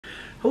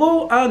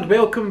Hello and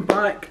welcome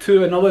back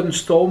to another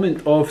instalment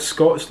of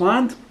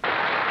Scotsland.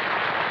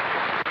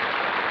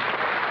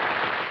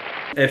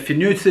 If you're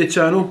new to the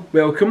channel,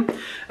 welcome.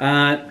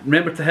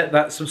 Remember to hit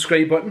that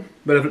subscribe button,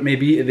 wherever it may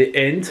be at the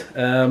end,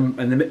 and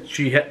then make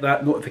sure you hit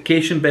that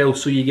notification bell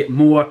so you get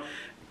more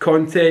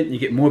content, you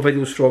get more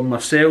videos from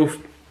myself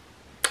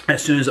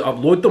as soon as I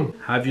upload them.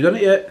 Have you done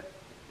it yet?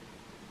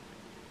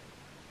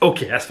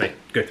 Okay, that's fine.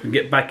 Good, we can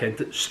get back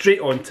into it, straight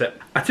onto it.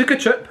 I took a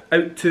trip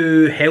out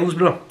to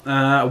Helensburgh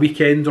a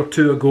weekend or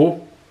two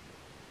ago.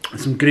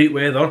 Some great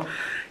weather.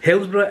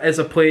 Helensburgh is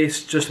a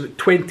place just about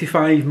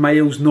 25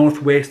 miles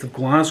northwest of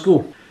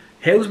Glasgow.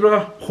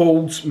 Helensburgh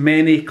holds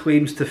many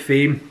claims to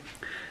fame.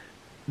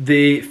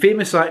 The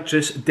famous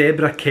actress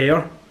Deborah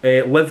Kerr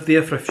lived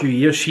there for a few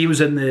years. She was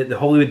in the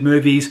Hollywood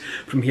movies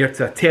From Here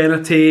to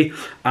Eternity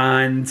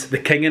and The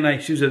King and I.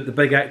 She was the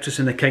big actress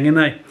in The King and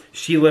I.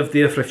 She lived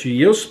there for a few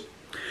years.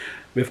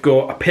 We've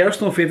got a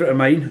personal favourite of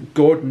mine,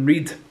 Gordon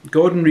Reid.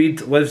 Gordon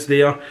Reid lives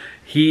there.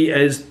 He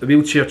is the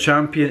wheelchair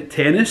champion at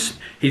tennis.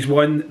 He's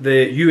won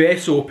the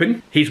US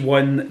Open, he's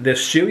won the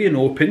Australian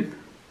Open,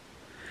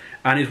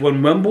 and he's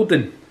won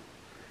Wimbledon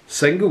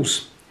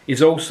singles.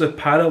 He's also a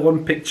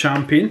Paralympic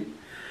champion.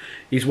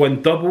 He's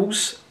won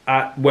doubles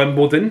at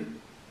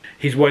Wimbledon.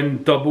 He's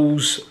won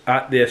doubles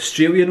at the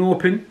Australian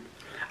Open,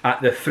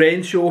 at the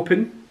French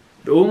Open.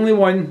 The only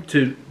one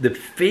the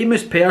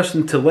famous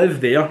person to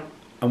live there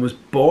and was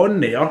born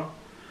there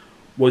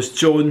was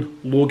John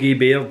Logie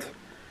Baird.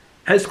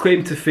 His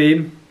claim to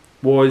fame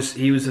was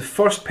he was the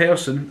first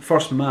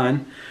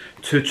man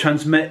to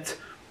transmit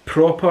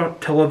proper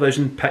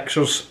television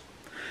pictures,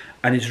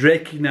 and is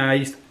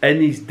recognised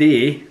in his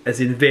day as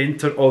the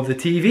inventor of the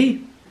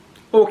TV.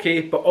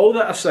 Okay, but all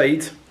that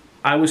aside,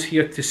 I was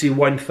here to see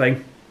one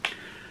thing.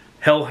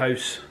 Hill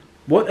House.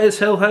 What is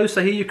Hill House,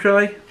 I hear you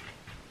cry?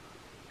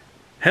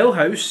 Hill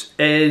House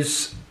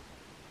is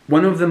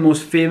one of the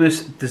most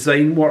famous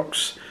design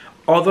works,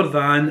 other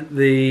than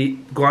the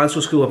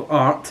Glasgow School of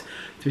Art,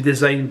 to be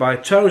designed by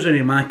Charles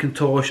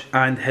Mackintosh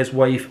and his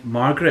wife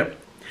Margaret.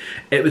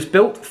 It was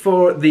built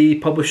for the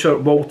publisher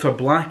Walter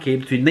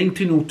Blackie between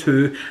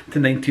 1902 to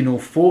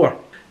 1904.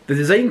 The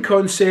design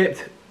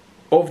concept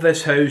of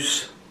this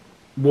house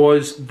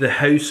was the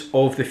house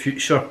of the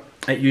future.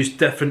 It used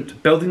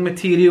different building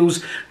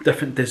materials,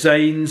 different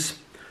designs,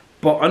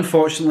 but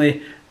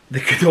unfortunately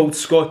the good old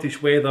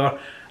Scottish weather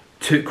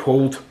took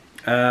hold.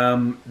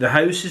 The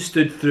house has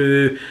stood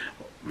through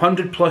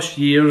 100+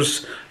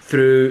 years,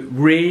 through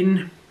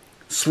rain,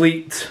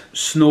 sleet,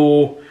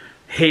 snow,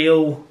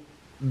 hail,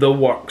 the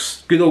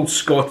works. Good old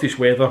Scottish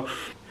weather.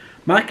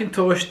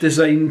 Mackintosh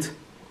designed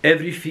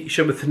every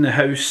feature within the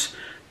house,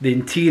 the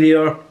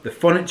interior, the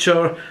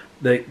furniture,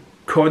 the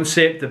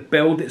concept, the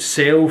build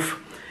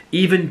itself,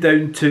 even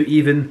down to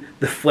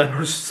the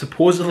flowers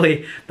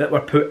supposedly that were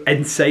put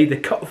inside, the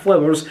cut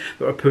flowers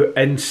that were put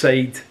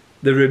inside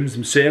the rooms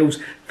themselves.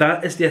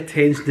 That is the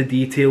attention to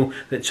detail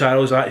that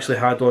Charles actually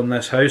had on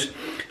this house.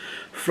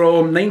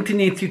 From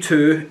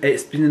 1982,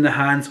 it's been in the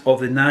hands of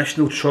the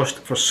National Trust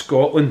for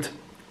Scotland.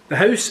 The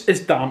house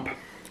is damp,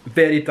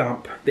 very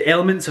damp. The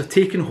elements have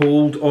taken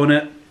hold on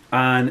it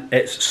and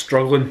it's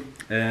struggling.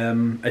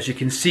 As you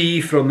can see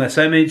from this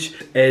image,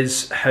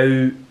 is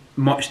how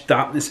much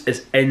dampness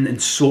is in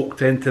and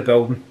soaked into the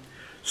building.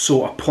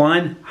 So a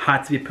plan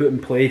had to be put in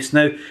place.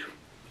 Now,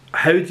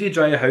 how do you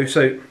dry a house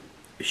out?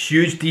 A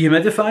huge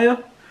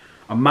dehumidifier,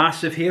 a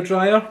massive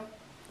hairdryer.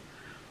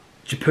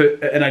 Do you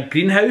put it in a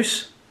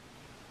greenhouse?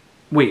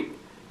 Wait,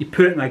 you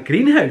put it in a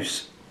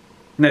greenhouse?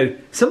 Now,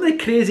 some of the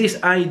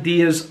craziest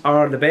ideas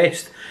are the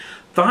best.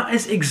 That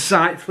is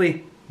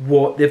exactly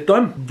what they've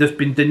done. There's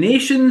been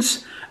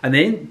donations, and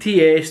the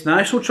NTS,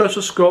 National Trust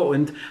of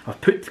Scotland,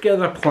 have put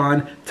together a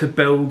plan to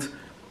build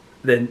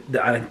an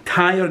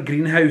entire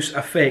greenhouse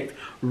effect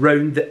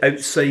round the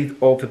outside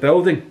of the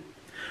building.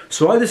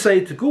 So I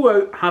decided to go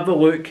out, have a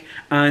look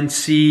and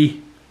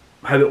see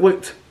how it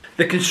looked.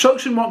 The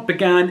construction work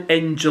began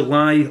in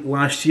July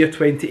last year,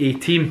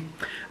 2018,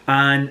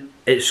 and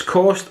it's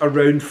cost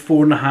around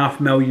 £4.5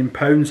 million.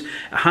 It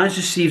has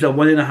received a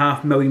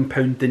 £1.5 million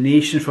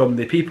donation from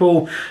the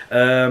people,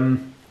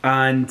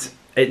 and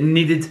it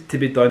needed to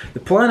be done. The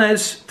plan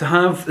is to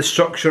have the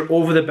structure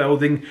over the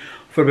building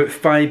for about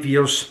 5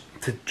 years,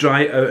 to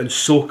dry it out and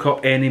soak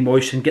up any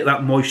moisture and get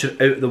that moisture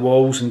out of the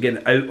walls and get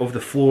it out of the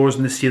floors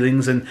and the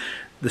ceilings and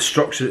the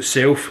structure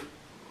itself.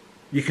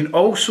 You can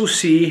also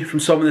see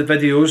from some of the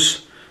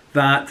videos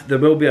that there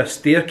will be a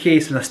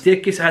staircase, and a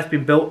staircase has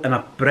been built in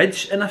a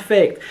bridge in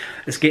effect.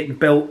 It's getting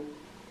built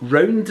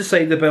round the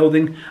side of the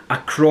building,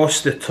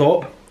 across the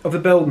top of the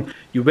building.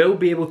 You will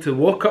be able to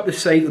walk up the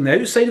side on the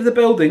outside of the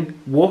building,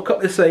 walk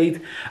up the side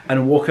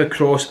and walk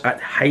across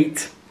at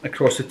height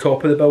across the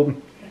top of the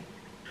building.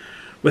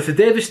 With the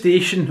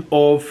devastation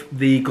of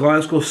the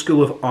Glasgow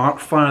School of Art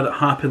fire that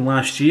happened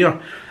last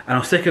year, and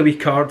I'll stick a wee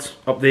card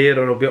up there,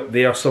 or it'll be up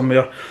there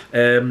somewhere,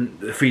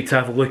 for you to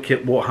have a look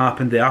at what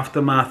happened, the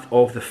aftermath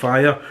of the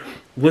fire.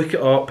 Look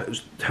it up, it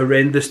was a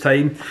horrendous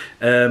time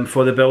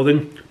for the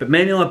building, but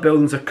many other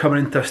buildings are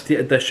coming into a state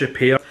of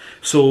disrepair.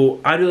 So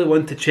I really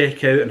want to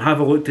check out and have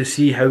a look to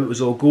see how it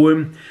was all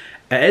going.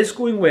 It is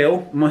going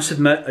well, I must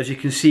admit. As you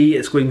can see,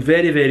 it's going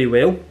very, very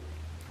well.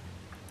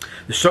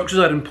 The structures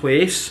are in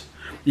place.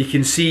 You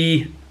can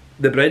see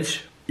the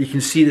bridge, you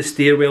can see the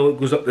stairwell that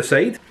goes up the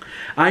side.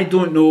 I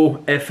don't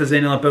know if there's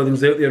any other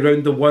buildings out there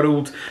around the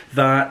world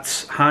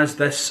that has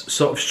this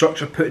sort of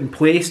structure put in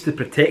place to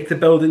protect the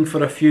building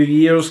for a few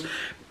years.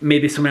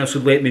 Maybe someone else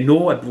would let me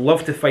know. I'd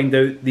love to find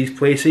out these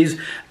places.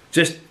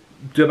 Just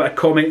do a bit of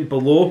commenting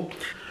below.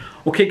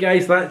 Okay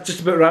guys, that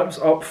just about wraps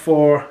up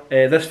for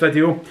this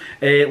video.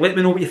 Let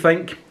me know what you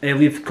think.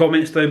 Leave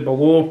comments down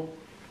below.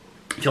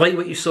 If you like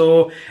what you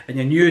saw and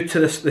you're new to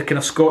the kind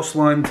of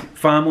Scotsland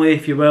family,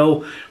 if you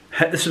will,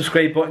 hit the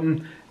subscribe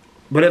button,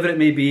 wherever it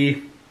may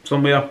be,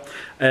 somewhere.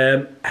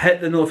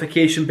 Hit the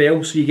notification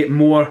bell so you get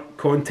more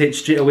content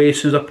straight away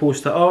as soon as I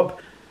post it up.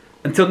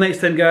 Until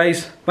next time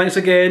guys, thanks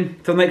again.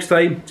 Till next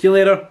time, see you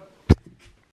later.